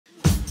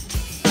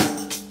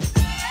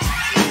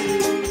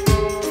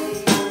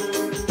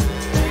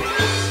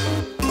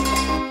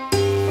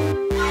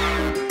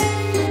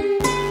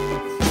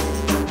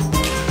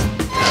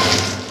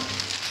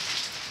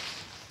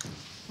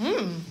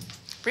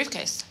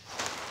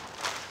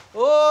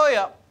Oh,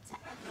 yeah.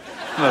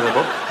 Hello there,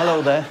 Bob.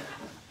 Hello there.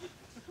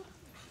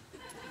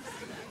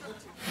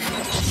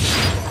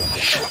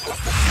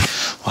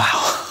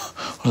 Wow,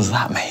 what does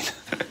that mean?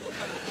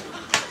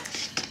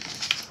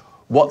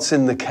 What's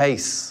in the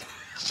case?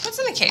 What's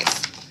in the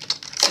case?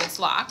 It's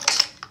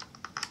locked.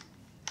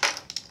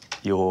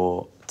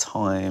 Your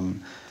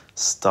time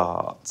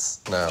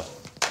starts now.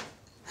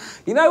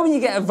 You know when you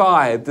get a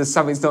vibe that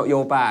something's not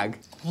your bag?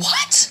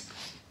 What?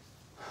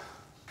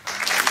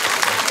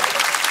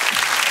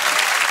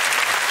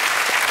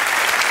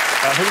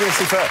 Who are we going to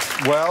see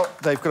first? Well,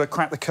 they've got to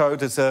crack the code.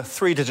 There's a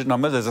 3-digit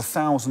number. There's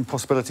 1,000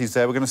 possibilities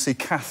there. We're going to see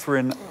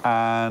Katherine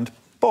and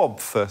Bob,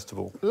 first of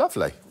all.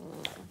 Lovely.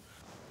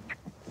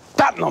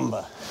 That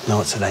number.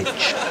 No, it's an H.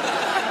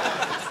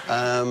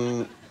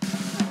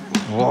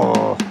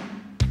 Whoa.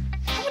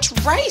 How much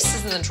rice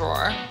is in the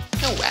drawer?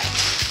 No way.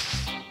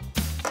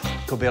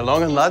 Could be a long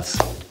one, lads.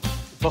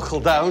 Buckle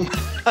down.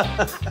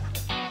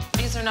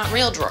 These are not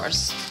real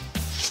drawers.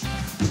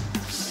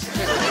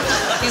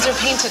 These are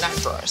painted on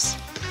drawers.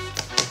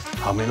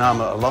 I mean, I'm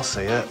at a loss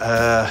here.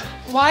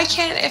 Why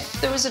can't, if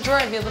there was a drawer,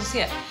 I'd be able to see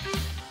it?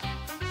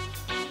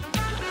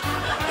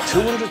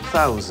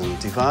 200,000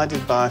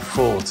 divided by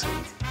 40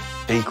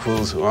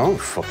 equals... I don't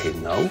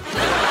fucking know.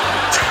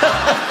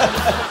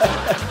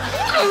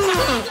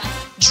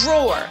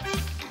 Drawer.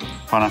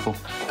 Pineapple.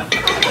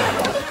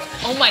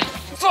 Oh my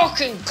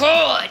fucking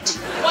God!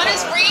 What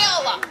is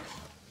real?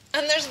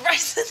 And there's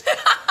rice in it.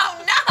 Oh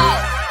no!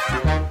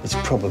 It's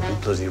probably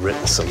bloody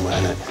written somewhere,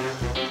 isn't it?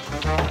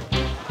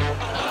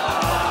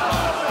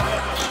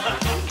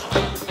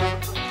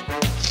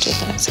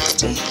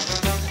 60,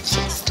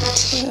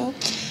 62,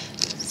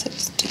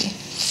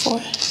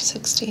 64,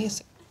 60.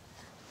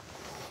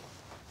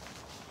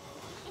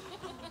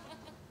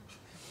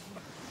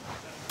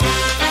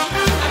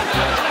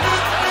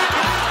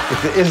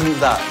 If it isn't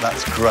that,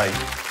 that's great.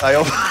 I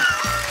know.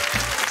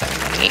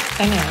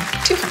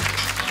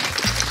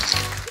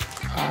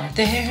 200. Are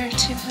there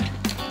 200?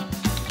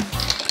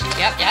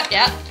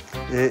 Yep.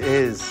 It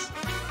is.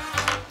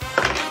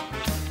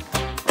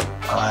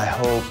 I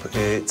hope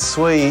it's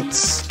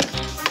sweets.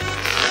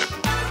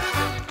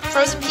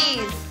 Frozen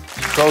peas.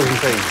 Frozen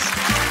peas.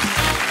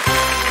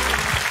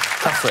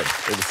 Katherine,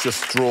 it was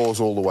just drawers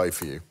all the way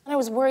for you. I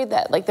was worried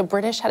that, like, the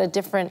British had a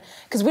different...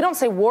 Because we don't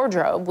say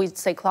wardrobe, we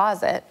say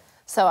closet.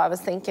 So I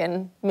was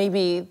thinking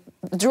maybe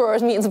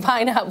drawers means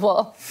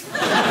pineapple.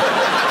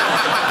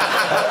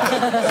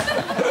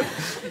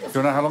 Do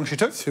you know how long she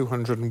took?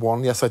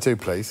 201. Yes, I do,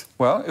 please.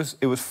 Well,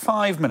 it was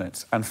 5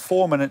 minutes, and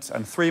 4 minutes,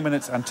 and 3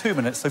 minutes, and 2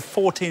 minutes, so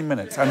 14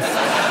 minutes, and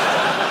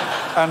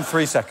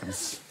 3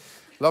 seconds.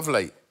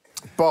 Lovely.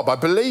 Bob, I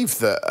believe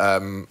that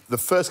the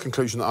first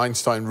conclusion that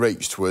Einstein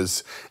reached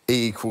was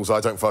E equals I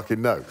don't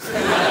fucking know.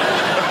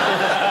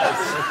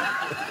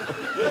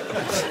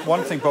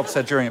 One thing Bob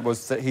said during it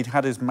was that he'd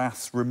had his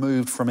maths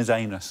removed from his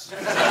anus.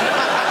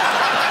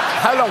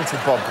 How long till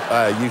Bob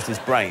used his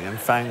brain and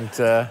found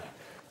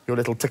your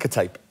little ticker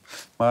tape?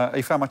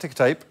 He found my ticker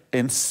tape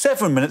in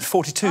 7 minutes,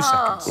 42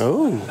 seconds.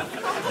 Oh.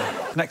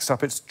 Next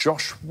up, it's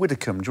Josh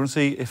Widdicombe. Do you want to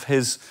see if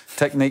his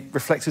technique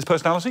reflects his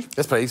personality?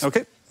 Yes, please.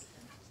 OK.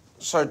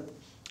 So,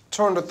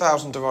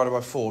 200,000 divided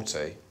by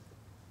 40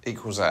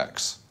 equals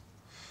X.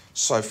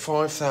 So,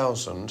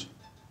 5,000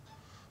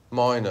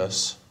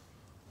 minus...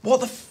 What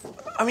the f...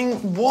 I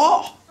mean,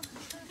 what?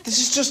 This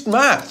is just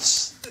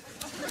maths.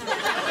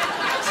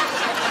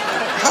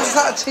 How's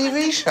that a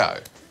TV show?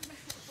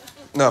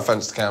 No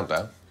offence to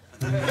Countdown.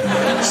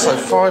 So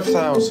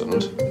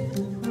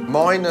 5,000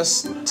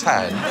 minus 10, so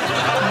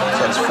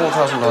that's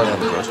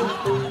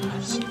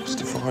 4,900. It's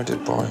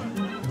divided by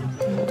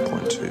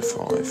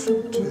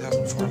 0.25.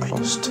 2,005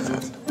 plus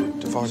 10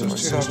 divided by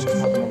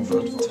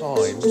 6,500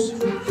 times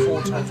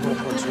 4 times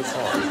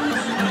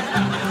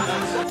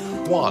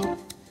 0.25. 1.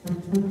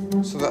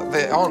 So that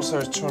the answer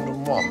is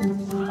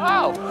 201.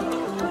 Oh!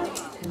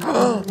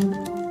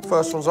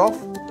 First one's off.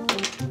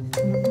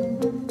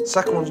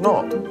 Second one's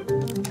not.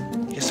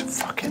 Yes, it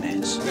fucking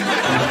is.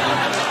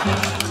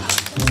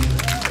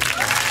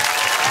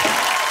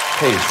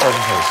 Peas,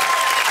 frozen peas.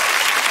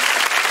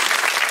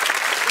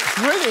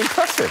 Really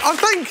impressive. Oh,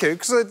 thank you,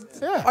 because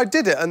I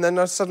did it and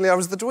then suddenly I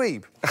was the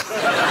dweeb. No,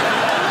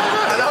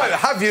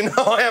 have you?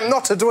 No, I am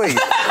not a dweeb.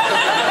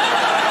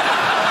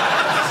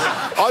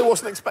 I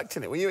wasn't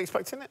expecting it. Were you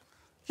expecting it?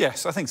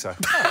 Yes, I think so.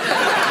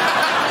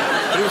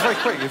 But it was very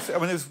quick. I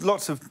mean, there was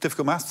lots of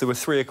difficult maths. There were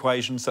 3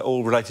 equations that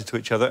all related to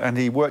each other, and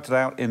he worked it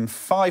out in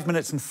 5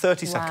 minutes and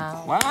 30 seconds.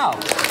 Wow.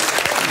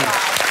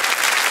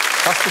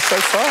 Fastest so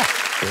far.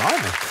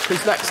 Blimey.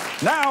 Who's next?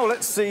 Now,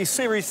 let's see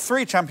Series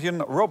 3 champion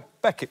Rob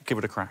Beckett give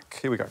it a crack.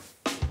 Here we go.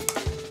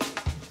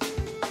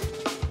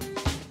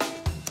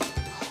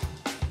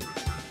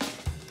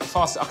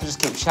 Fast, I could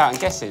just keep shouting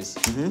guesses.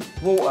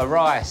 Water,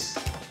 rice,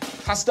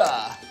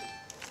 pasta.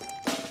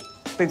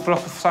 Big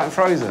block of something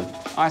frozen.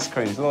 Ice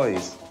creams,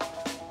 lollies.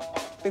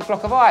 Big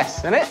block of ice,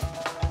 isn't it?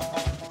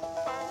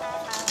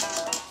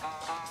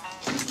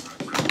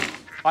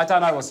 I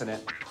don't know what's in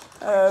it.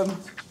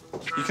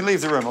 You can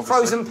leave the room, obviously.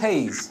 Frozen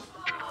peas.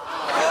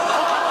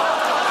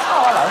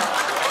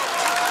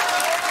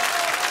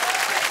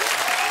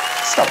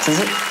 stopped, is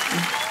it?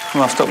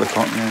 Well, I've stopped the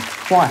clock, yeah.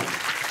 Why?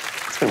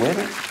 It's a bit weird,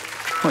 isn't it?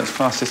 Well, it's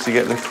fastest to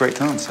get the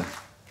correct answer.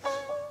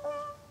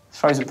 It's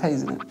frozen peas,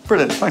 isn't it?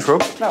 Brilliant. Thanks,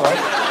 Rob. No way.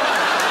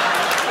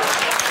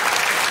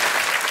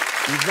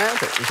 You've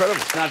nailed it.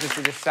 Incredible. No,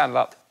 just stand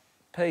up.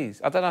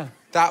 Peas. I don't know.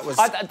 That was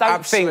I don't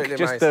absolutely think,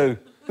 just amazing.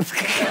 do.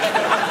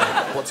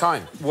 What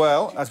time?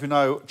 Well, as we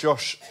know,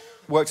 Josh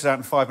worked it out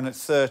in 5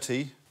 minutes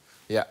 30.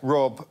 Yeah.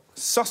 Rob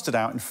sussed it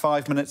out in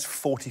 5 minutes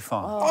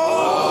 45.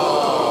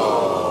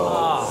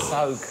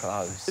 So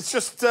close. It's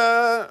just,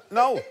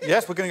 Noel.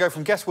 Yes, we're going to go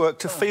from guesswork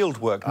to field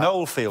work.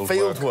 Noel field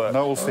field work.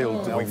 Noel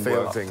Fielding Noel work.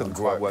 Fielding Doesn't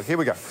quite work. work. Here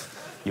we go.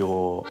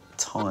 Your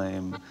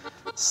time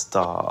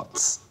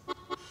starts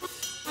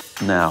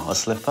now. A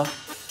slipper,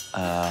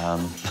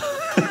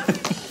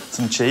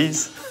 some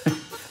cheese,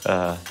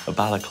 a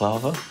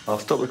balaclava. I'll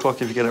stop the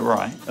clock if you get it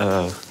right.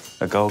 A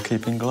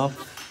goalkeeping glove,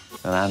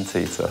 an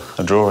anteater,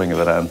 a drawing of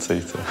an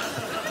anteater,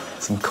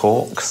 some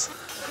corks,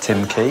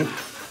 tin key.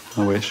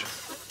 I wish.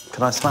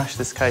 Can I smash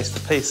this case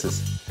to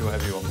pieces? Do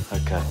whatever you want.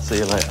 Okay, see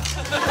you later.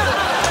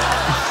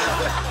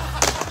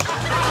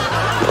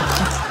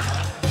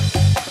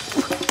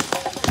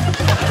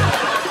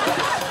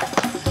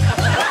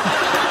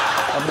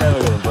 I'm never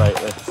going to break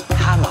this.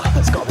 Hammer,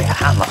 it's got to be a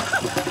hammer.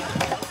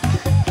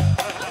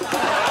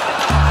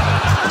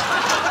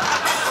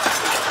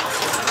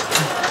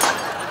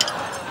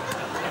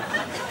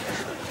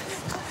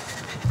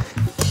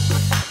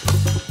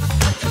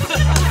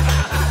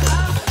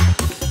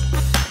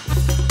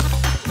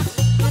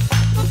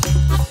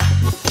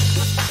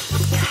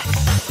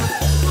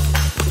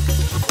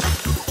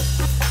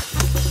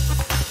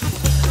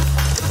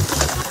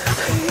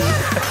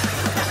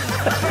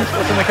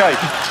 What's in the cake?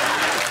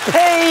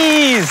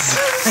 Peas!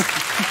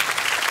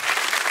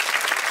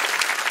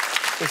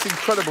 It's an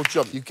incredible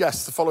job. You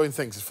guessed the following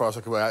things as far as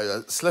I can work out.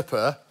 A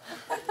slipper,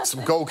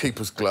 some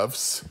goalkeeper's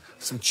gloves,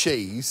 some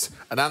cheese,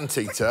 an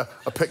anteater,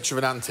 a picture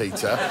of an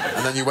anteater,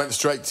 and then you went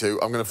straight to,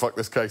 I'm going to fuck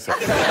this case up.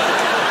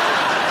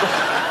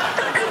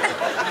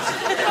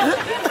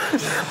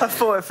 I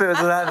thought if it was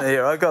an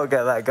anteater, I've got to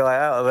get that guy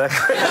out of there.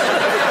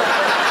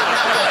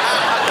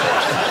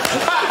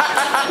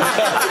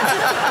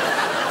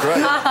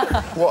 Great.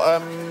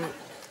 What,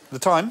 The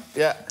time?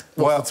 yeah,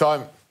 what's the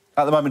time?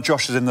 At the moment,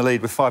 Josh is in the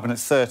lead with 5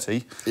 minutes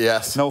 30.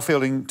 Yes. Noel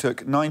Fielding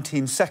took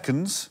 19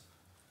 seconds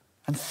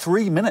and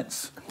 3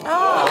 minutes. He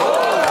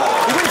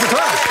wins the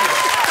class.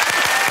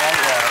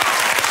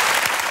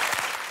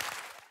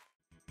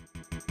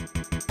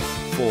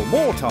 For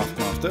more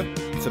Taskmaster,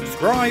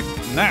 subscribe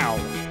now.